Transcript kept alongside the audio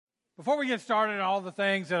Before we get started on all the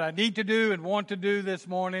things that I need to do and want to do this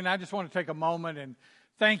morning, I just want to take a moment and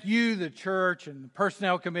thank you, the church, and the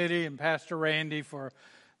personnel committee, and Pastor Randy for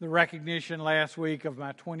the recognition last week of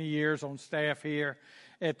my 20 years on staff here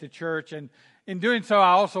at the church. And in doing so,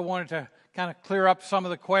 I also wanted to kind of clear up some of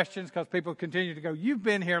the questions because people continue to go, "You've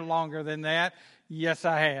been here longer than that." Yes,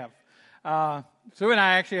 I have. Sue and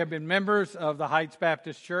I actually have been members of the Heights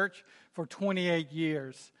Baptist Church for 28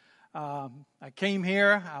 years. I came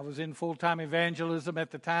here, I was in full-time evangelism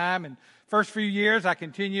at the time, and first few years I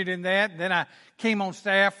continued in that. Then I came on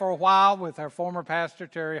staff for a while with our former pastor,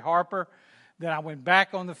 Terry Harper. Then I went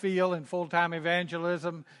back on the field in full-time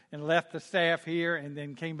evangelism and left the staff here, and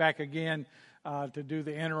then came back again to do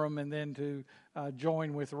the interim and then to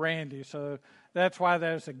join with Randy. So that's why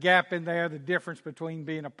there's a gap in there, the difference between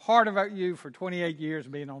being a part of you for 28 years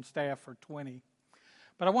and being on staff for 20.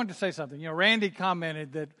 But I wanted to say something. You know, Randy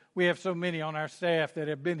commented that we have so many on our staff that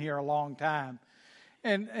have been here a long time.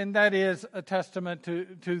 And that is a testament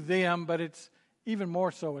to them, but it's even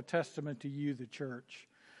more so a testament to you, the church.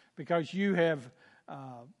 Because you have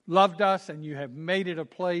loved us and you have made it a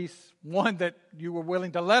place, one, that you were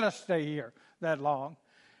willing to let us stay here that long.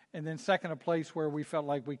 And then second, a place where we felt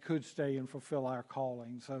like we could stay and fulfill our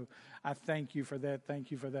calling. So I thank you for that.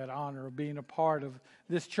 Thank you for that honor of being a part of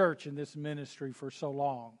this church and this ministry for so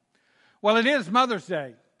long. Well, it is Mother's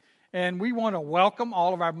Day, and we want to welcome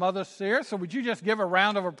all of our mothers here. So would you just give a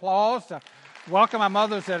round of applause to welcome our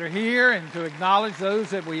mothers that are here and to acknowledge those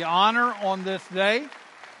that we honor on this day.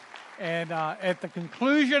 And at the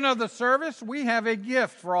conclusion of the service, we have a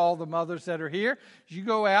gift for all the mothers that are here. As you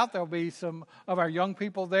go out, there'll be some of our young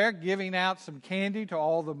people there giving out some candy to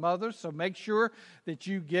all the mothers. So make sure that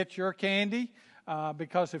you get your candy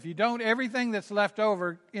because if you don't, everything that's left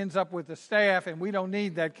over ends up with the staff, and we don't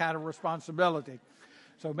need that kind of responsibility.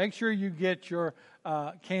 So make sure you get your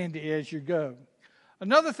candy as you go.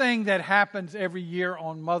 Another thing that happens every year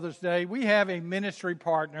on Mother's Day, we have a ministry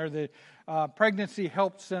partner, the Pregnancy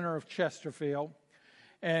Help Center of Chesterfield.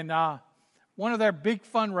 And one of their big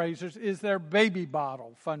fundraisers is their baby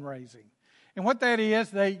bottle fundraising. And what that is,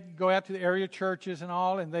 they go out to the area churches and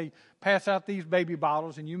all, and they pass out these baby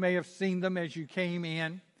bottles, and you may have seen them as you came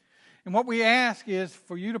in. And what we ask is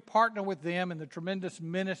for you to partner with them in the tremendous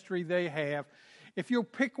ministry they have. If you'll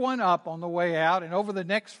pick one up on the way out, and over the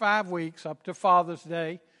next 5 weeks up to Father's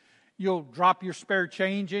Day, you'll drop your spare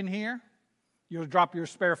change in here. You'll drop your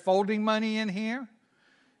spare folding money in here.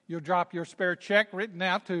 You'll drop your spare check written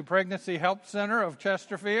out to Pregnancy Help Center of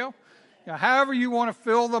Chesterfield. Now, however you want to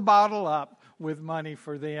fill the bottle up with money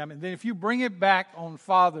for them. And then if you bring it back on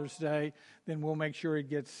Father's Day, then we'll make sure it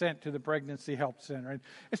gets sent to the Pregnancy Help Center. And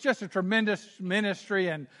it's just a tremendous ministry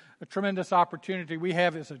and a tremendous opportunity we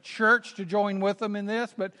have as a church to join with them in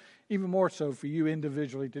this, but even more so for you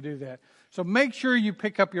individually to do that. So make sure you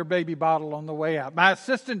pick up your baby bottle on the way out. My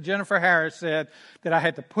assistant, Jennifer Harris, said that I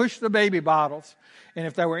had to push the baby bottles, and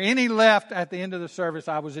if there were any left at the end of the service,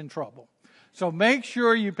 I was in trouble. So make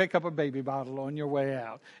sure you pick up a baby bottle on your way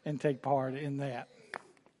out and take part in that.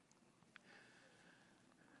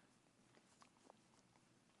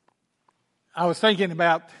 I was thinking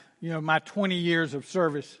about, my 20 years of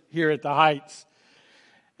service here at the Heights.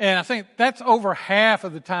 And I think that's over half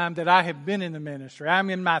of the time that I have been in the ministry.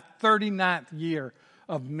 I'm in my 39th year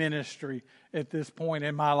of ministry at this point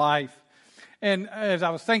in my life. And as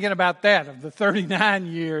I was thinking about that, of the 39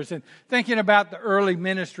 years, and thinking about the early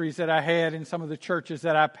ministries that I had in some of the churches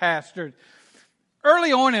that I pastored,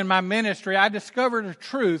 early on in my ministry, I discovered a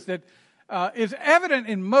truth that is evident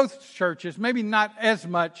in most churches, maybe not as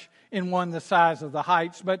much in one the size of the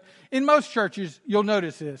Heights, but in most churches, you'll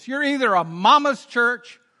notice this. You're either a mama's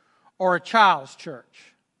church or a child's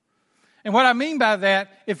church. And what I mean by that,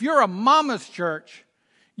 if you're a mama's church,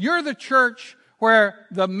 you're the church where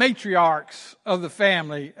the matriarchs of the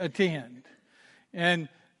family attend. And,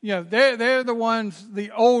 they're the ones,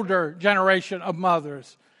 the older generation of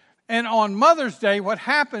mothers. And on Mother's Day, what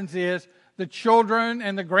happens is the children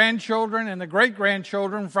and the grandchildren and the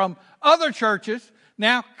great-grandchildren from other churches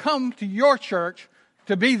now come to your church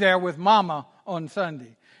to be there with Mama on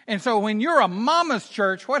Sunday. And so when you're a mama's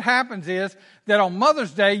church, what happens is that on Mother's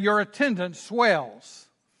Day, your attendance swells.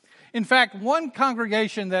 In fact, one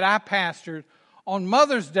congregation that I pastored, on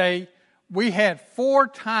Mother's Day, we had 4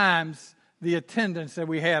 times the attendance that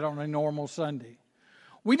we had on a normal Sunday.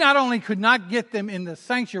 We not only could not get them in the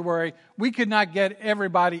sanctuary, we could not get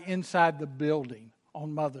everybody inside the building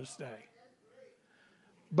on Mother's Day.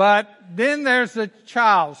 But then there's the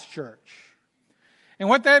child's church. And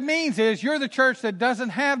what that means is you're the church that doesn't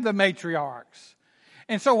have the matriarchs.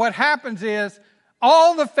 And so what happens is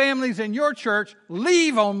all the families in your church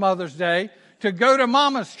leave on Mother's Day to go to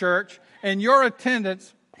Mama's church, and your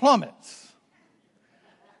attendance plummets.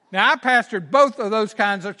 Now, I pastored both of those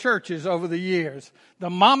kinds of churches over the years,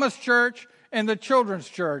 the Mama's church and the children's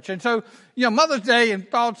church. And so, Mother's Day and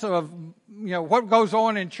thoughts of, what goes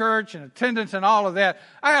on in church and attendance and all of that,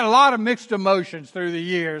 I had a lot of mixed emotions through the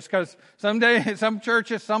years, because some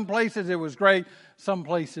churches, some places it was great, some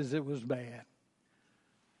places it was bad.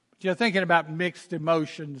 But you're thinking about mixed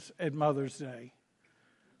emotions at Mother's Day.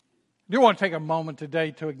 I do want to take a moment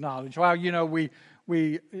today to acknowledge,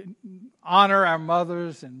 we honor our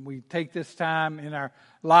mothers, and we take this time in our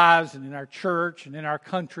lives and in our church and in our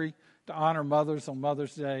country to honor mothers on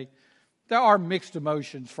Mother's Day. There are mixed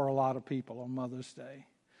emotions for a lot of people on Mother's Day.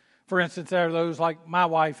 For instance, there are those like my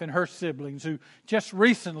wife and her siblings who just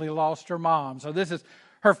recently lost her mom. So this is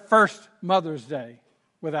her first Mother's Day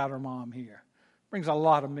without her mom here. Brings a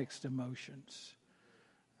lot of mixed emotions.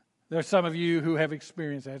 There are some of you who have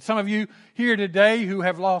experienced that. Some of you here today who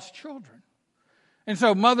have lost children. And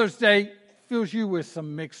so Mother's Day fills you with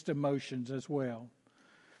some mixed emotions as well.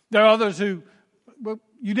 There are others who,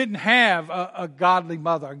 you didn't have a godly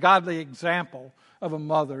mother, a godly example of a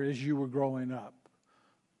mother as you were growing up.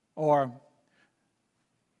 Or,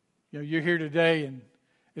 you're here today, and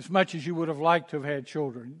as much as you would have liked to have had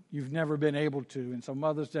children, you've never been able to. And so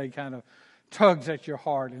Mother's Day kind of tugs at your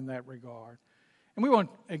heart in that regard. And we want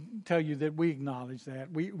to tell you that we acknowledge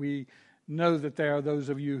that. We know that there are those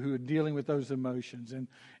of you who are dealing with those emotions,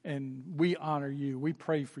 and we honor you. We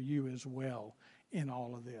pray for you as well in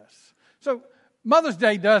all of this. So Mother's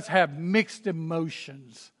Day does have mixed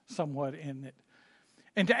emotions somewhat in it.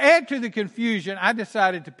 And to add to the confusion, I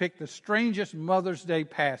decided to pick the strangest Mother's Day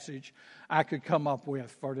passage I could come up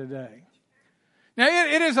with for today. Now,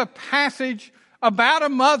 it is a passage about a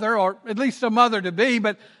mother, or at least a mother-to-be,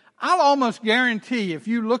 but I'll almost guarantee if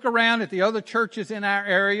you look around at the other churches in our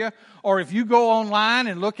area, or if you go online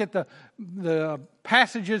and look at the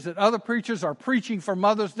passages that other preachers are preaching for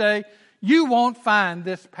Mother's Day, you won't find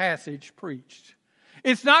this passage preached.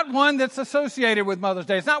 It's not one that's associated with Mother's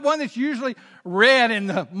Day. It's not one that's usually read in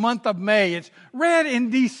the month of May. It's read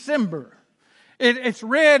in December. It's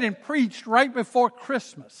read and preached right before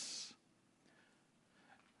Christmas.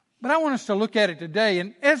 But I want us to look at it today.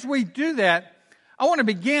 And as we do that, I want to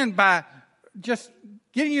begin by just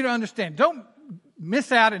getting you to understand. Don't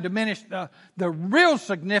miss out and diminish the real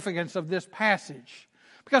significance of this passage.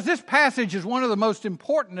 Because this passage is one of the most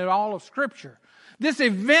important in all of Scripture. This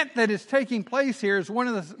event that is taking place here is one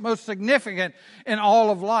of the most significant in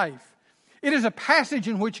all of life. It is a passage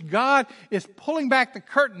in which God is pulling back the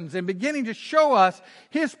curtains and beginning to show us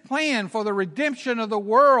His plan for the redemption of the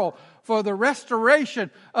world, for the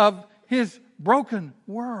restoration of His broken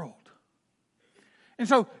world. And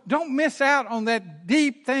so don't miss out on that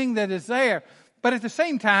deep thing that is there. But at the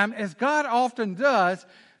same time, as God often does,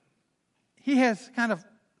 He has kind of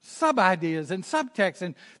sub-ideas and subtext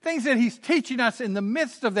and things that He's teaching us in the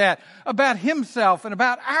midst of that about Himself and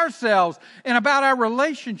about ourselves and about our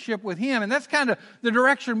relationship with Him. And that's kind of the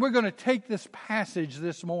direction we're going to take this passage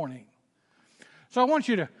this morning. So I want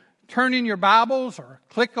you to turn in your Bibles or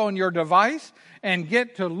click on your device and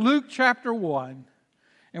get to Luke chapter 1.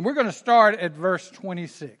 And we're going to start at verse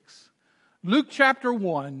 26. Luke chapter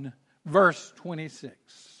 1, verse 26.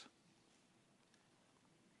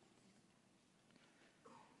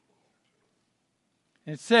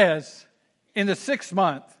 It says, in the 6th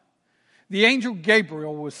month, the angel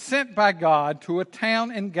Gabriel was sent by God to a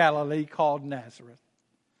town in Galilee called Nazareth,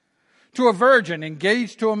 to a virgin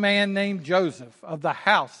engaged to a man named Joseph of the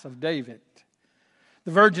house of David.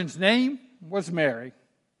 The virgin's name was Mary.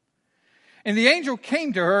 And the angel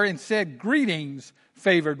came to her and said, "Greetings,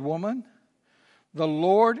 favored woman. The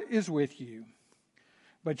Lord is with you."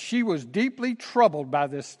 But she was deeply troubled by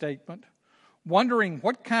this statement, wondering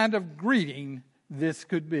what kind of greeting this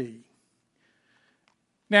could be.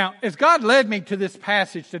 Now, as God led me to this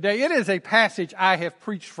passage today, it is a passage I have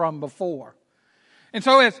preached from before. And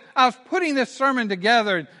so as I was putting this sermon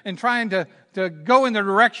together and trying to go in the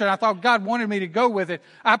direction I thought God wanted me to go with it,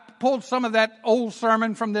 I pulled some of that old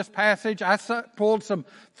sermon from this passage. I pulled some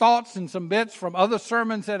thoughts and some bits from other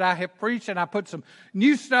sermons that I have preached, and I put some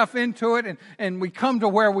new stuff into it, and we come to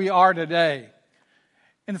where we are today.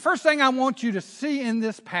 And the first thing I want you to see in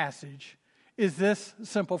this passage is this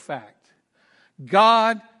simple fact.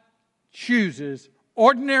 God chooses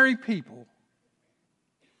ordinary people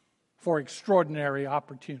for extraordinary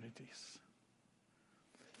opportunities.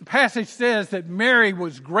 The passage says that Mary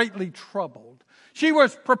was greatly troubled. She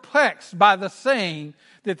was perplexed by the saying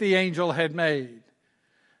that the angel had made.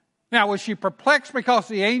 Now, was she perplexed because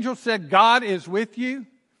the angel said, God is with you?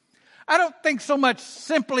 I don't think so much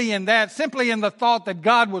simply in the thought that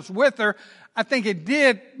God was with her. I think it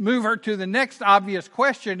did move her to the next obvious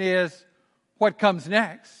question is, what comes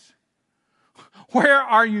next? Where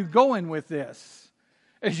are you going with this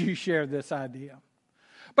as you share this idea?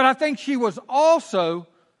 But I think she was also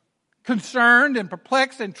concerned and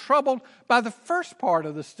perplexed and troubled by the first part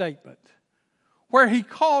of the statement, where he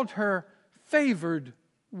called her favored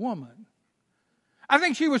woman. I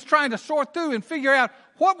think she was trying to sort through and figure out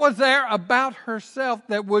what was there about herself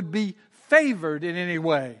that would be favored in any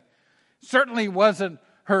way. Certainly wasn't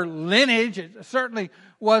her lineage. It certainly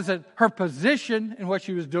wasn't her position in what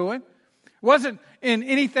she was doing. It wasn't in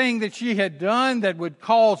anything that she had done that would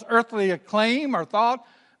cause earthly acclaim or thought.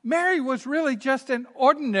 Mary was really just an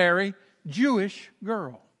ordinary Jewish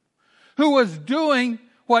girl who was doing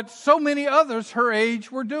what so many others her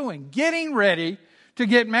age were doing, getting ready to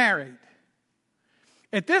get married.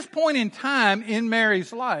 At this point in time in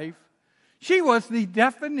Mary's life, she was the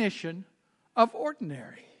definition of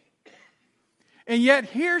ordinary. And yet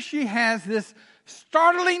here she has this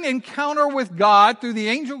startling encounter with God through the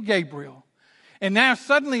angel Gabriel. And now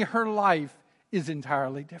suddenly her life is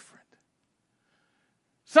entirely different.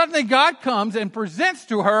 Suddenly God comes and presents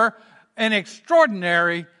to her an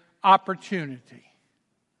extraordinary opportunity.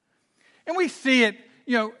 And we see it,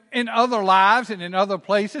 in other lives and in other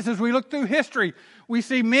places. As we look through history, we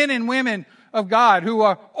see men and women of God who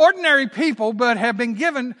are ordinary people but have been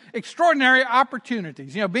given extraordinary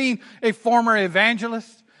opportunities. Being a former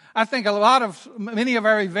evangelist, I think many of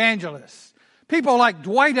our evangelists, people like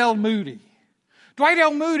Dwight L. Moody. Dwight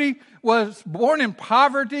L. Moody was born in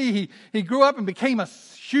poverty. He grew up and became a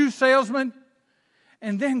shoe salesman.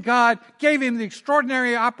 And then God gave him the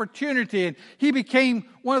extraordinary opportunity, and he became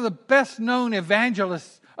one of the best-known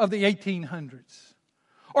evangelists of the 1800s.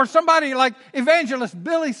 Or somebody like evangelist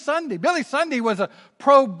Billy Sunday. Billy Sunday was a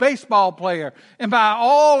pro baseball player, and by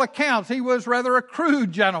all accounts, he was rather a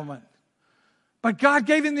crude gentleman. But God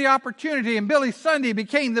gave him the opportunity, and Billy Sunday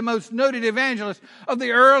became the most noted evangelist of the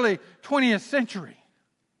early 20th century.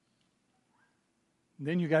 And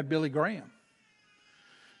then you got Billy Graham.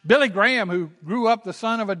 Billy Graham, who grew up the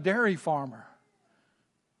son of a dairy farmer,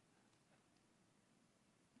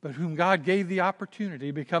 but whom God gave the opportunity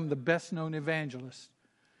to become the best-known evangelist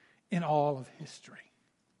in all of history.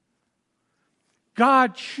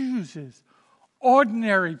 God chooses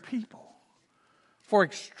ordinary people for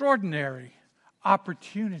extraordinary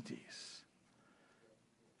opportunities.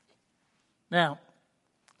 Now,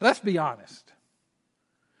 let's be honest.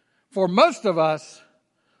 For most of us,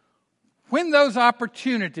 when those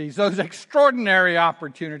opportunities, those extraordinary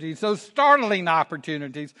opportunities, those startling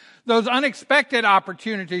opportunities, those unexpected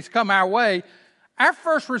opportunities come our way, our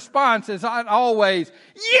first response is always,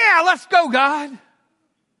 yeah, let's go, God.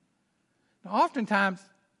 Now, oftentimes,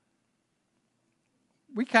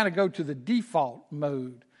 we kind of go to the default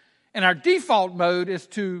mode. And our default mode is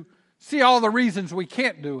to see all the reasons we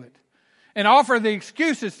can't do it and offer the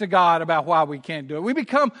excuses to God about why we can't do it. We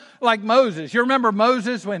become like Moses. You remember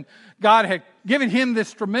Moses when God had given him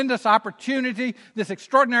this tremendous opportunity, this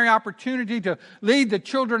extraordinary opportunity to lead the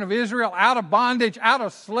children of Israel out of bondage, out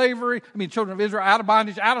of slavery. Children of Israel out of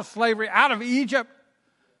bondage, out of slavery, out of Egypt.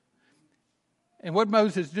 And what did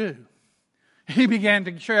Moses do? He began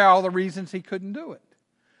to share all the reasons he couldn't do it.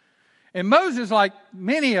 And Moses, like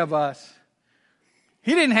many of us,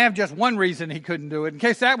 he didn't have just one reason he couldn't do it. In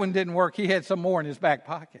case that one didn't work, he had some more in his back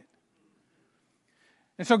pocket.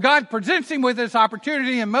 And so God presents him with this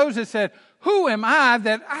opportunity, and Moses said, who am I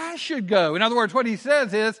that I should go? In other words, what he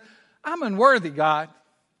says is, I'm unworthy, God.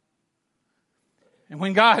 And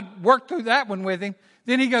when God worked through that one with him,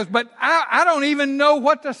 then he goes, but I don't even know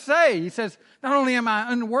what to say. He says, not only am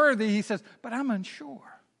I unworthy, he says, but I'm unsure.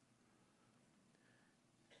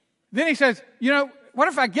 Then he says, what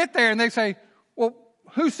if I get there and they say, well,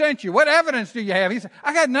 who sent you? What evidence do you have? He said,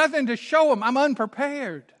 I got nothing to show them. I'm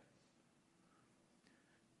unprepared.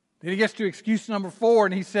 Then he gets to excuse number 4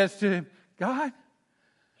 and he says to him, God,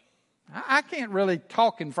 I can't really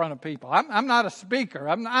talk in front of people. I'm not a speaker.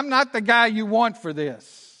 I'm not the guy you want for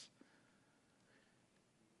this.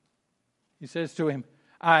 He says to him,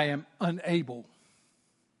 I am unable.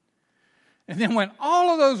 And then when all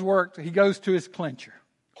of those worked, he goes to his clincher.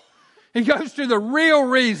 He goes to the real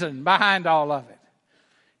reason behind all of it.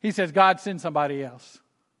 He says, God, send somebody else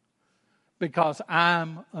because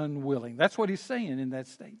I'm unwilling. That's what he's saying in that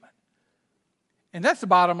statement. And that's the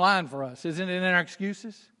bottom line for us, isn't it, in our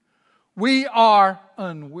excuses? We are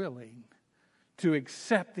unwilling to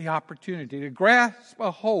accept the opportunity, to grasp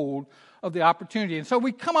a hold of the opportunity. And so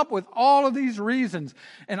we come up with all of these reasons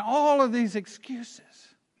and all of these excuses.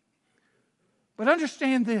 But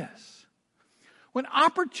understand this. When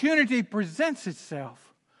opportunity presents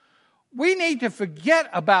itself, we need to forget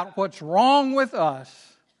about what's wrong with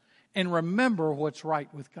us and remember what's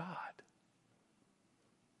right with God.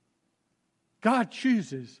 God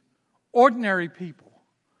chooses ordinary people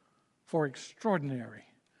for extraordinary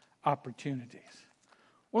opportunities.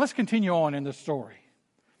 Well, let's continue on in the story.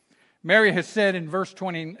 Mary has said in verse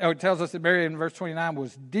 20, it tells us that Mary in verse 29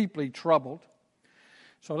 was deeply troubled.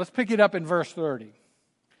 So let's pick it up in verse 30.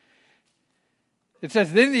 It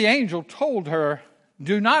says, "Then the angel told her,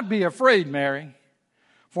 'Do not be afraid, Mary,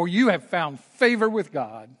 for you have found favor with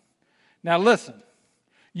God. Now listen,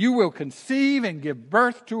 you will conceive and give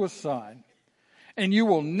birth to a son, and you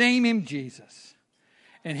will name him Jesus.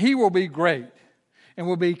 And he will be great and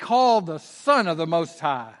will be called the Son of the Most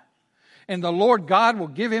High. And the Lord God will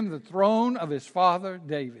give him the throne of his father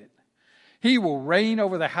David. He will reign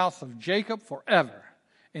over the house of Jacob forever,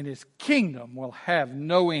 and his kingdom will have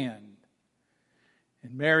no end.'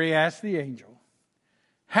 And Mary asked the angel,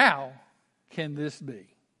 'How can this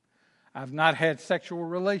be? I've not had sexual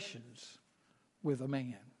relations with a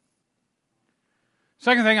man.'"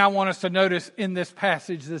 Second thing I want us to notice in this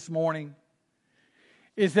passage this morning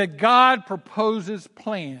is that God proposes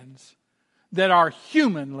plans that are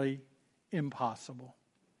humanly impossible.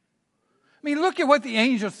 I mean, look at what the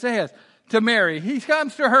angel says to Mary. He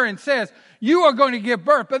comes to her and says, "You are going to give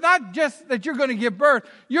birth," but not just that you're going to give birth,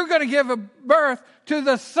 you're going to give birth to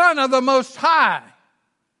the Son of the Most High. I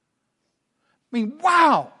mean,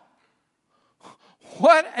 wow.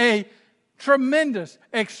 What a tremendous,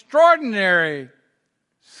 extraordinary,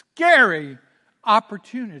 scary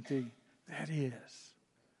opportunity that is.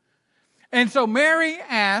 And so Mary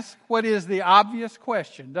asks what is the obvious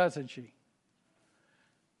question, doesn't she?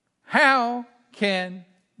 How can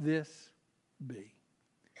this be?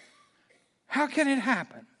 How can it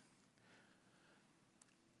happen?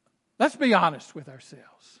 Let's be honest with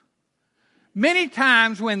ourselves. Many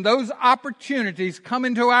times when those opportunities come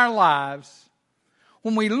into our lives,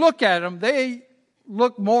 when we look at them, they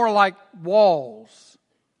look more like walls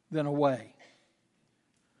than a way.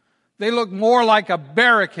 They look more like a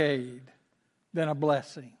barricade than a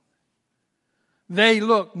blessing. They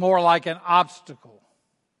look more like an obstacle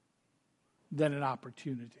than an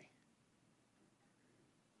opportunity.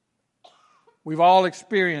 We've all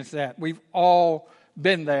experienced that. We've all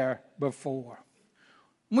been there before.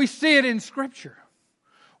 We see it in Scripture.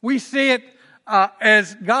 We see it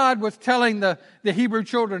as God was telling the Hebrew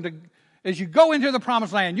children, as you go into the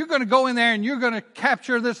promised land, you're going to go in there and you're going to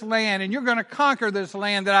capture this land and you're going to conquer this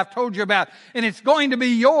land that I've told you about, and it's going to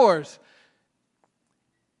be yours.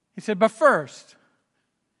 He said, but first,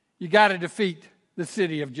 you got to defeat the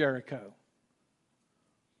city of Jericho.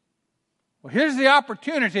 Well, here's the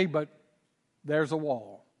opportunity, but there's a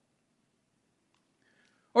wall.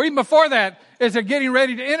 Or even before that, as they're getting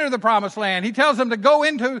ready to enter the promised land, he tells them to go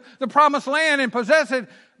into the promised land and possess it,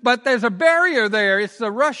 but there's a barrier there. It's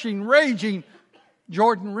the rushing, raging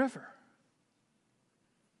Jordan River.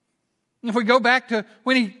 If we go back to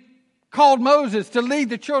when he called Moses to lead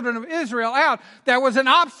the children of Israel out, there was an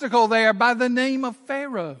obstacle there by the name of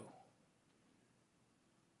Pharaoh.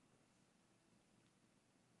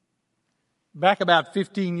 Back about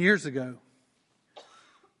 15 years ago,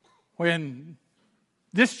 when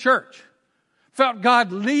this church felt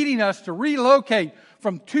God leading us to relocate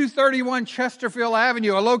from 231 Chesterfield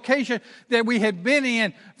Avenue, a location that we had been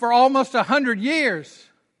in for almost 100 years.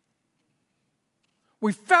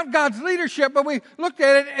 We felt God's leadership, but we looked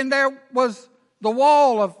at it and there was the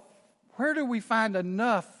wall of where do we find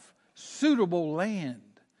enough suitable land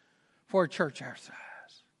for a church our size?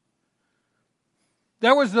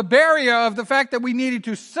 There was the barrier of the fact that we needed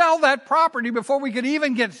to sell that property before we could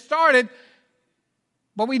even get started,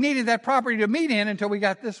 but we needed that property to meet in until we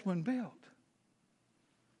got this one built.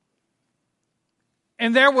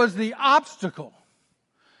 And there was the obstacle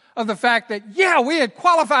of the fact that, we had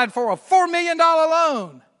qualified for a $4 million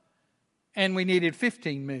loan, and we needed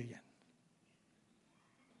 $15 million.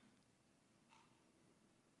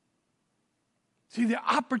 See, the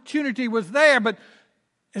opportunity was there, but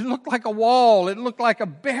it looked like a wall. It looked like a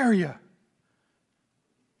barrier.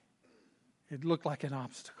 It looked like an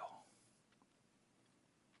obstacle.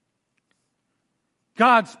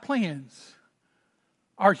 God's plans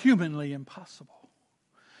are humanly impossible.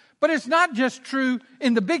 But it's not just true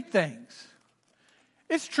in the big things.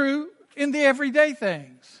 It's true in the everyday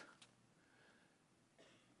things.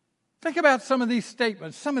 Think about some of these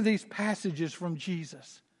statements, some of these passages from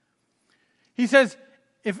Jesus. He says,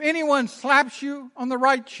 if anyone slaps you on the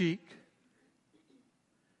right cheek,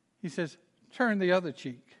 he says, turn the other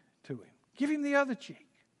cheek to him. Give him the other cheek.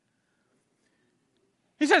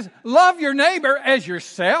 He says, love your neighbor as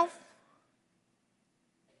yourself.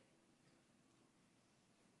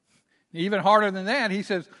 Even harder than that, he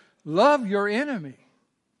says, love your enemy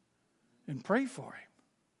and pray for him.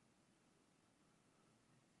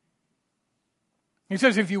 He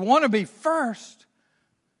says, if you want to be first,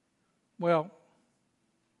 well,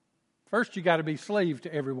 first you got to be slave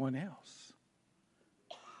to everyone else.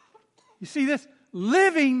 You see this?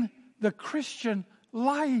 Living the Christian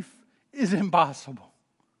life is impossible.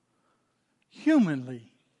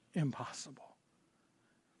 Humanly impossible.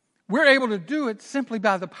 We're able to do it simply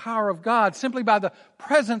by the power of God, simply by the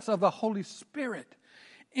presence of the Holy Spirit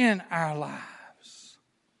in our lives.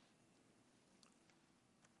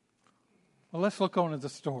 Well, let's look on at the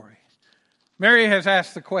story. Mary has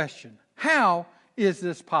asked the question, how is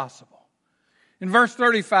this possible? In verse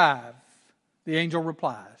 35, the angel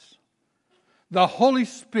replies, the Holy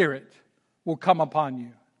Spirit will come upon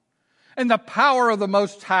you, and the power of the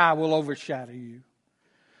Most High will overshadow you.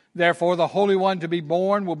 Therefore, the Holy One to be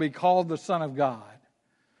born will be called the Son of God.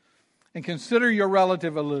 And consider your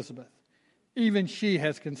relative Elizabeth. Even she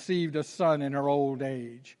has conceived a son in her old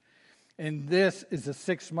age. And this is the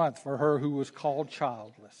 6th month for her who was called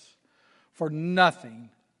childless. For nothing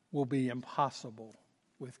will be impossible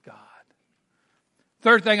with God.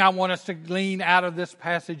 Third thing I want us to glean out of this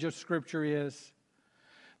passage of Scripture is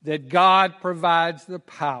that God provides the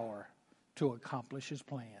power to accomplish His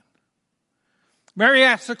plan. Mary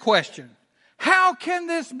asks the question, how can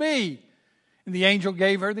this be? And the angel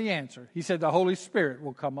gave her the answer. He said, the Holy Spirit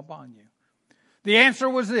will come upon you. The answer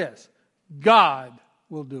was this, God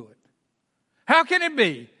will do it. How can it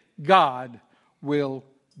be? God will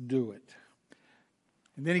do it.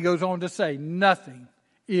 And then he goes on to say, nothing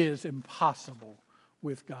is impossible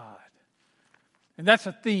with God. And that's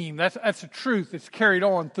a theme, that's a truth that's carried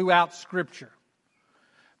on throughout Scripture.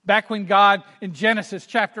 Back when God, in Genesis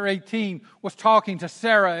chapter 18, was talking to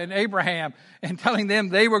Sarah and Abraham and telling them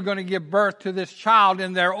they were going to give birth to this child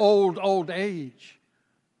in their old age.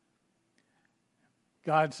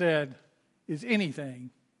 God said, is anything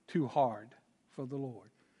too hard for the Lord?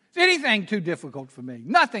 Is anything too difficult for me?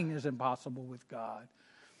 Nothing is impossible with God.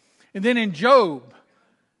 And then in Job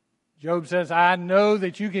says, I know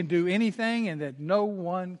that you can do anything and that no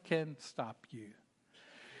one can stop you.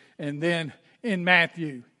 And then in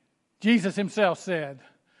Matthew, Jesus himself said,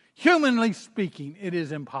 humanly speaking, it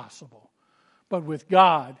is impossible. But with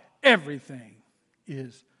God, everything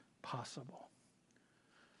is possible.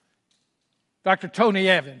 Dr. Tony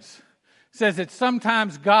Evans says that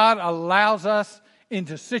sometimes God allows us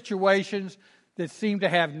into situations that seem to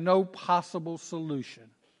have no possible solution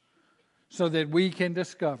so that we can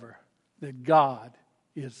discover that God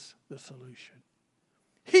is the solution.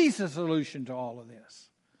 He's the solution to all of this.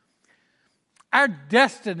 Our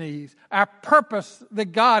destinies, our purpose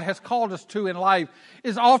that God has called us to in life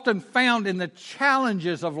is often found in the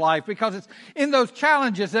challenges of life because it's in those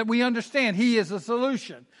challenges that we understand He is the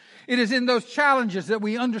solution. It is in those challenges that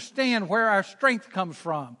we understand where our strength comes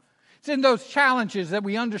from. It's in those challenges that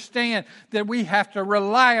we understand that we have to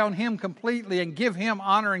rely on Him completely and give Him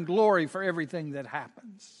honor and glory for everything that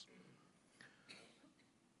happens.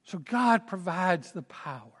 So God provides the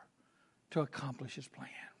power to accomplish His plan.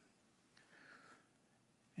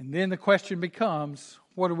 And then the question becomes,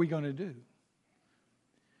 what are we going to do?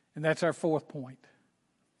 And that's our fourth point.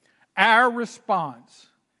 Our response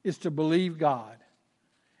is to believe God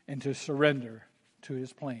and to surrender to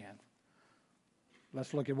His plan.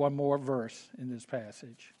 Let's look at one more verse in this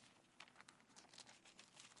passage.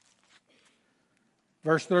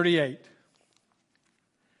 Verse 38.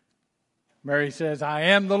 Mary says, I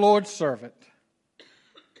am the Lord's servant.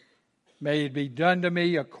 May it be done to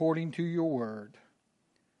me according to your word.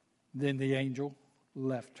 Then the angel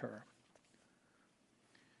left her.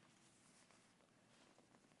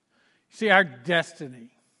 See, our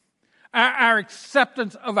destiny, our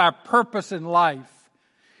acceptance of our purpose in life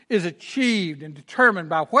is achieved and determined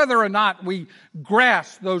by whether or not we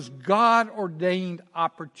grasp those God-ordained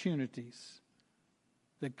opportunities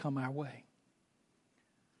that come our way.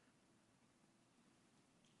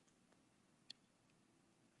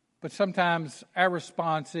 But sometimes our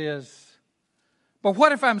response is, but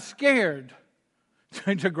what if I'm scared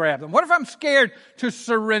to grab them? What if I'm scared to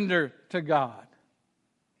surrender to God?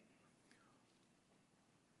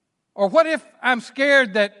 Or what if I'm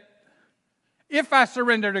scared that if I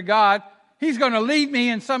surrender to God, He's going to lead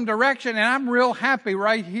me in some direction and I'm real happy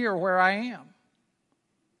right here where I am?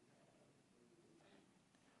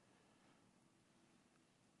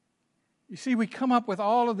 You see, we come up with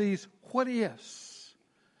all of these what ifs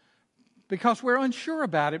because we're unsure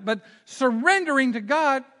about it. But surrendering to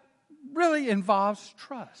God really involves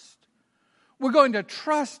trust. We're going to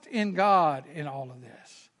trust in God in all of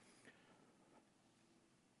this.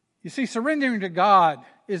 You see, surrendering to God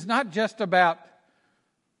is not just about,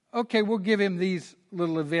 okay, we'll give Him these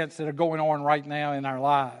little events that are going on right now in our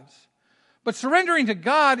lives. But surrendering to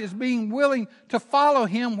God is being willing to follow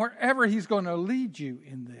Him wherever He's going to lead you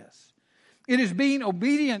in this. It is being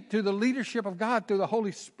obedient to the leadership of God through the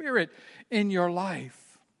Holy Spirit in your life.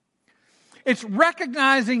 It's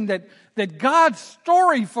recognizing that God's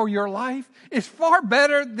story for your life is far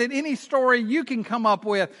better than any story you can come up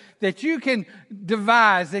with, that you can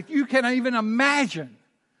devise, that you can even imagine.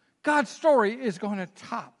 God's story is going to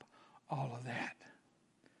top all of that.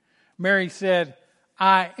 Mary said,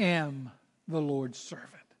 I am the Lord's servant.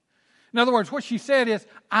 In other words, what she said is,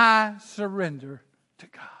 I surrender to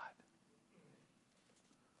God.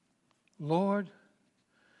 Lord,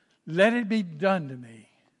 let it be done to me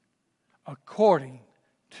according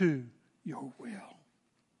to your will.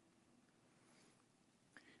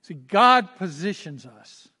 See, God positions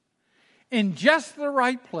us in just the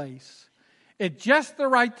right place, at just the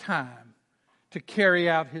right time, to carry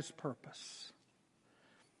out His purpose.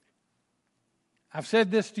 I've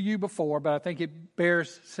said this to you before, but I think it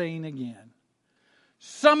bears saying again.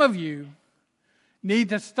 Some of you need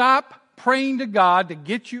to stop praying to God to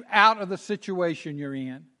get you out of the situation you're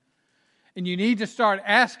in. And you need to start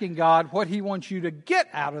asking God what He wants you to get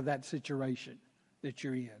out of that situation that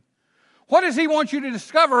you're in. What does He want you to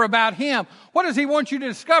discover about Him? What does He want you to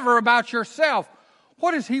discover about yourself?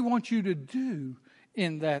 What does He want you to do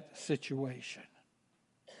in that situation?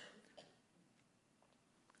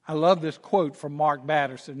 I love this quote from Mark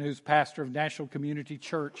Batterson, who's pastor of National Community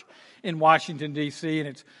Church in Washington, D.C., and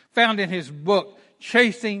it's found in his book,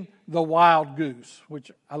 Chasing the Wild Goose,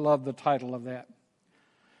 which I love the title of that.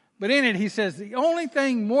 But in it, he says, the only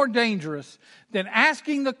thing more dangerous than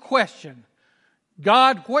asking the question,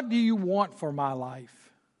 God, what do you want for my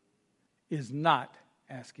life, is not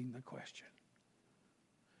asking the question.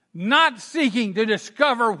 Not seeking to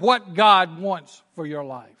discover what God wants for your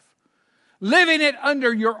life. Living it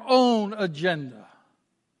under your own agenda.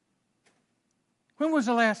 When was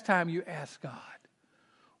the last time you asked God,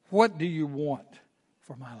 what do you want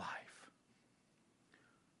for my life?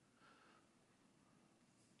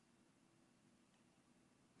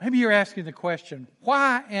 Maybe you're asking the question,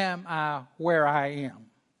 why am I where I am?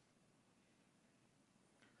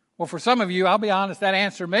 Well, for some of you, I'll be honest, that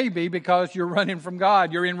answer may be because you're running from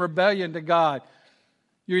God. You're in rebellion to God.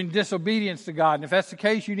 You're in disobedience to God. And if that's the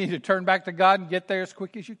case, you need to turn back to God and get there as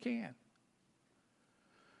quick as you can.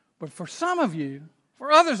 But for some of you,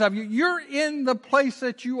 for others of you, you're in the place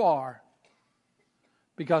that you are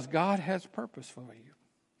because God has purpose for you.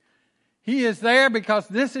 He is there because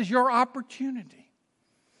this is your opportunity.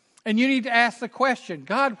 And you need to ask the question,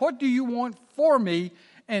 God, what do you want for me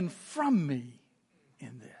and from me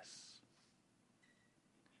in this?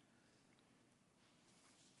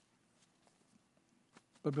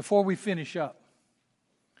 But before we finish up,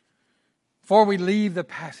 before we leave the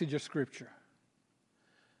passage of Scripture,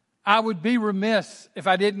 I would be remiss if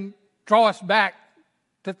I didn't draw us back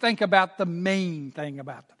to think about the main thing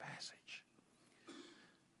about the passage.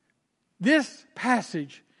 This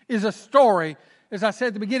passage is a story, as I said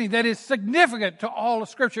at the beginning, that is significant to all of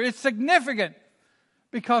Scripture. It's significant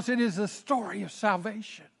because it is a story of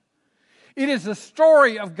salvation. It is a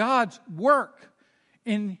story of God's work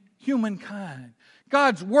in humankind.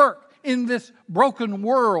 God's work in this broken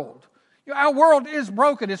world. Our world is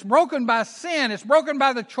broken. It's broken by sin. It's broken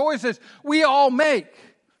by the choices we all make.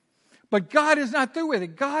 But God is not through with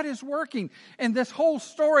it. God is working. And this whole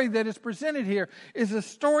story that is presented here is a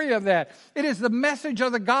story of that. It is the message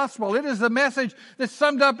of the gospel. It is the message that's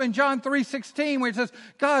summed up in John 3:16, where it says,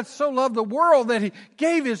 God so loved the world that He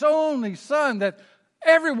gave His only Son, that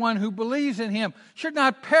everyone who believes in Him should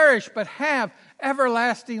not perish but have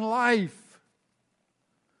everlasting life.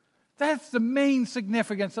 That's the main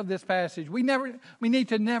significance of this passage. We need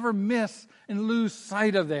to never miss and lose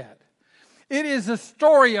sight of that. It is a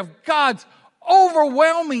story of God's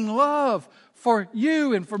overwhelming love for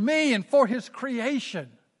you and for me and for His creation.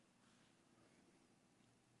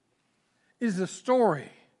 It is a story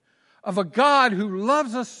of a God who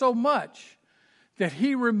loves us so much that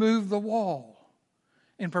He removed the wall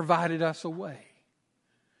and provided us a way.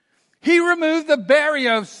 He removed the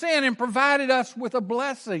barrier of sin and provided us with a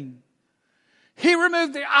blessing. He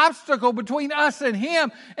removed the obstacle between us and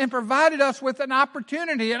Him and provided us with an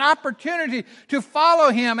opportunity to follow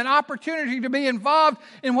Him, an opportunity to be involved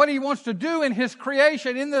in what He wants to do in His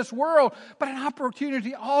creation, in this world, but an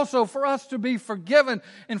opportunity also for us to be forgiven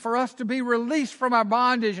and for us to be released from our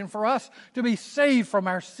bondage and for us to be saved from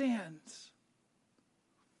our sins.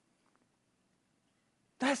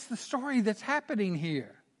 That's the story that's happening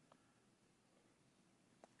here.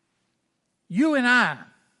 You and I,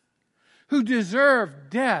 who deserve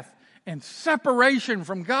death and separation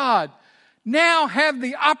from God, now have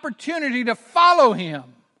the opportunity to follow Him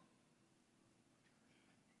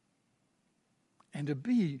and to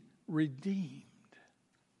be redeemed.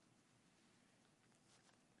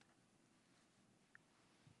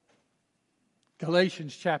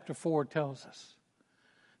 Galatians chapter 4 tells us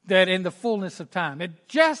that in the fullness of time, at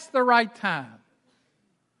just the right time,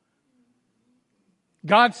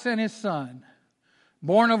 God sent His Son,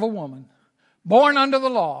 born of a woman, born under the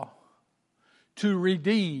law, to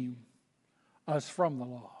redeem us from the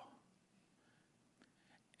law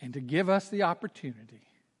and to give us the opportunity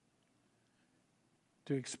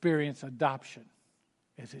to experience adoption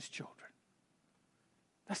as His children.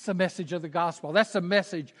 That's the message of the gospel. That's the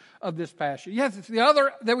message of this passage. Yes, it's the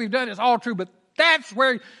other that we've done is all true, but that's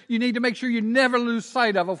where you need to make sure you never lose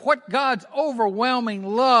sight of what God's overwhelming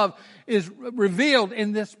love is revealed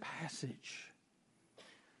in this passage.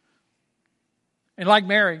 And like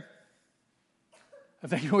Mary, I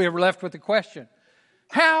think we are left with the question,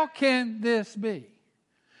 how can this be?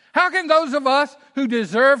 How can those of us who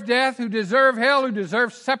deserve death, who deserve hell, who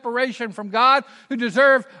deserve separation from God, who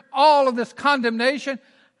deserve all of this condemnation,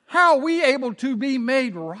 how are we able to be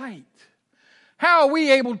made right? How are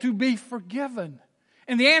we able to be forgiven?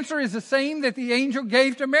 And the answer is the same that the angel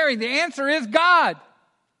gave to Mary. The answer is God.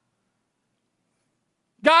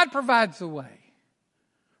 God provides the way.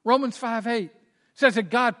 Romans 5:8 says that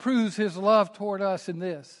God proves His love toward us in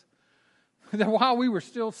this, that while we were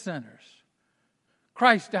still sinners,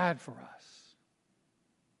 Christ died for us.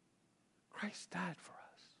 Christ died for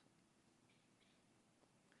us.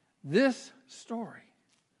 This story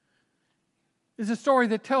is a story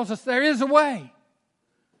that tells us there is a way.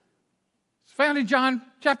 It's found in John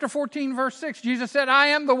chapter 14, verse 6. Jesus said, I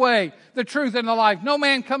am the way, the truth, and the life. No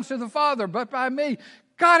man comes to the Father but by me.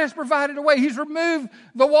 God has provided a way. He's removed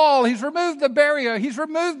the wall. He's removed the barrier. He's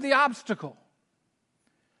removed the obstacle.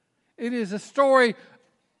 It is a story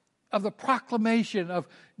of the proclamation of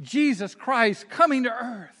Jesus Christ coming to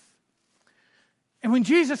earth. And when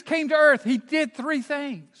Jesus came to earth, He did three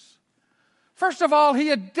things. First of all,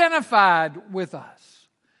 He identified with us.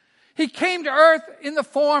 He came to earth in the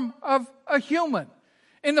form of a human,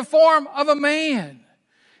 in the form of a man.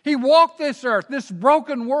 He walked this earth, this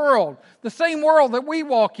broken world, the same world that we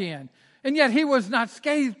walk in, and yet He was not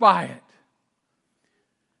scathed by it.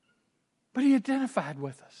 But He identified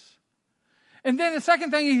with us. And then the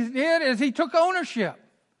second thing He did is He took ownership.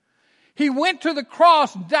 He went to the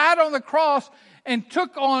cross, died on the cross, and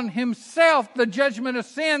took on Himself the judgment of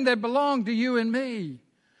sin that belonged to you and me.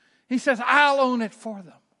 He says, I'll own it for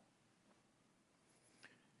them.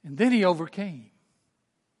 And then He overcame.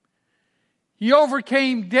 He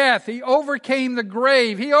overcame death. He overcame the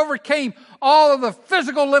grave. He overcame all of the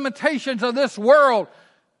physical limitations of this world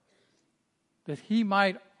that He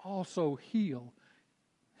might also heal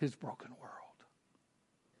His broken world.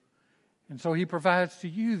 And so He provides to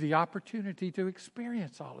you the opportunity to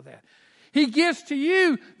experience all of that. He gives to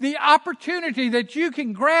you the opportunity that you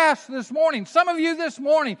can grasp this morning. Some of you this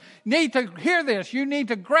morning need to hear this. You need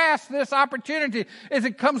to grasp this opportunity as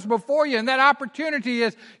it comes before you. And that opportunity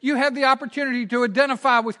is you have the opportunity to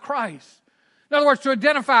identify with Christ. In other words, to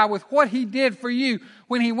identify with what He did for you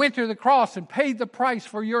when He went to the cross and paid the price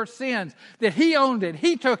for your sins. That He owned it.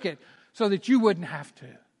 He took it so that you wouldn't have to.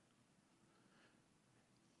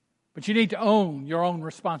 But you need to own your own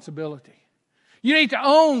responsibility. You need to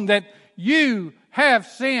own that you have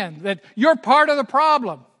sinned, that you're part of the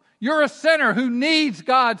problem. You're a sinner who needs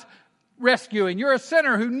God's rescuing. You're a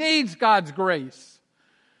sinner who needs God's grace.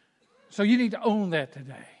 So you need to own that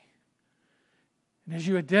today. And as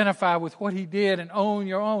you identify with what He did and own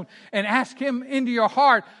your own and ask Him into your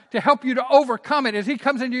heart to help you to overcome it, as He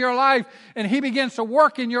comes into your life and He begins to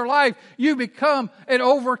work in your life, you become an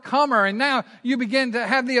overcomer. And now you begin to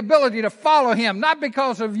have the ability to follow Him, not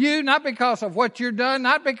because of you, not because of what you've done,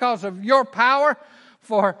 not because of your power,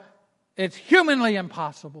 for it's humanly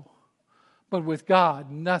impossible. But with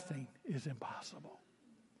God, nothing is impossible.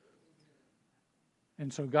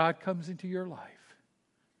 And so God comes into your life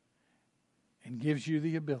and gives you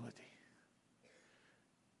the ability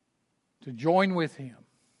to join with Him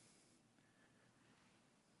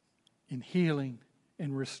in healing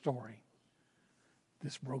and restoring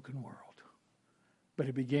this broken world. But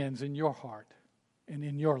it begins in your heart and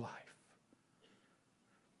in your life.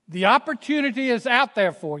 The opportunity is out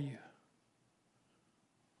there for you.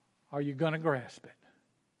 Are you going to grasp it?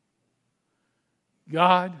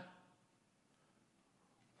 God,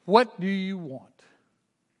 what do you want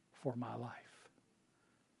for my life?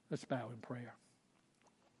 Let's bow in prayer.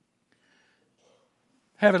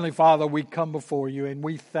 Heavenly Father, we come before you and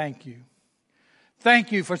we thank you.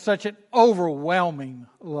 Thank you for such an overwhelming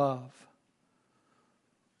love.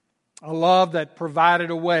 A love that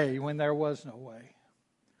provided a way when there was no way.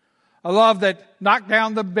 A love that knocked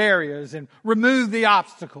down the barriers and removed the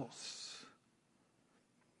obstacles.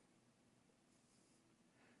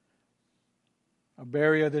 A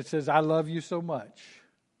barrier that says, I love you so much,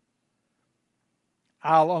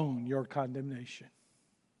 I'll own your condemnation.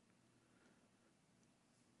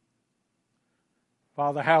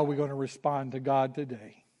 Father, how are we going to respond to God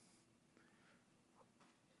today?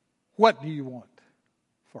 What do you want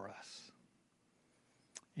for us?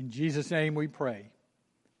 In Jesus' name we pray.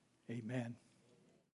 Amen.